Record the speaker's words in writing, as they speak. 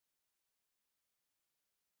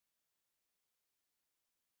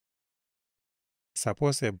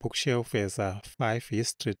Suppose a bookshelf has 5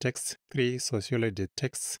 history texts, 3 sociology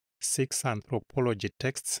texts, 6 anthropology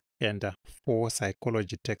texts, and 4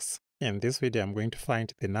 psychology texts. In this video, I'm going to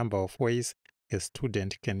find the number of ways a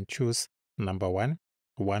student can choose number 1,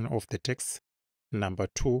 one of the texts, number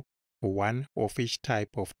 2, one of each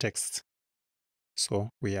type of text.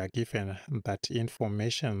 So we are given that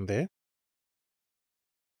information there.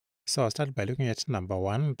 So I'll start by looking at number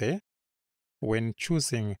 1 there. When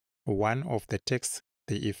choosing one of the texts,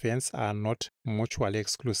 the events are not mutually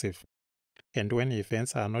exclusive. And when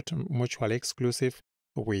events are not mutually exclusive,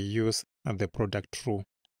 we use the product rule.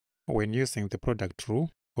 When using the product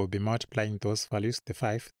rule, we'll be multiplying those values, the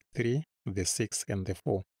 5, 3, the 6, and the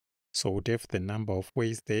 4. So we'd have the number of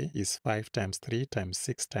ways there is 5 times 3 times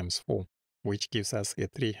 6 times 4, which gives us a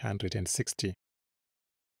 360.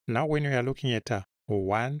 Now when we are looking at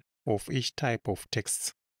one of each type of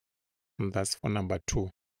text, that's for number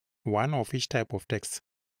 2. One of each type of text.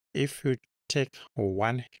 If you take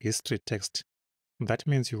one history text, that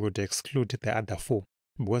means you would exclude the other 4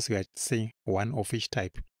 because you are saying one of each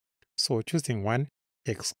type. So choosing one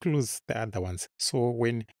excludes the other ones. So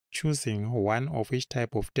when choosing one of each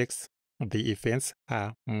type of text, the events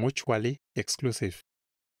are mutually exclusive.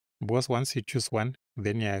 Because once you choose one,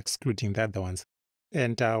 then you are excluding the other ones.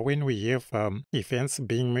 And when we have events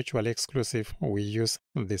being mutually exclusive, we use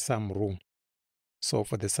the sum rule. So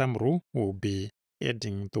for the sum rule, we'll be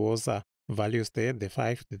adding those values there, the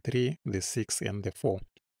 5, the 3, the 6, and the 4.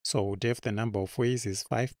 So we'd have the number of ways is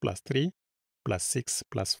 5 plus 3 plus 6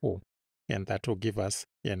 plus 4. And that will give us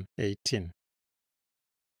an 18.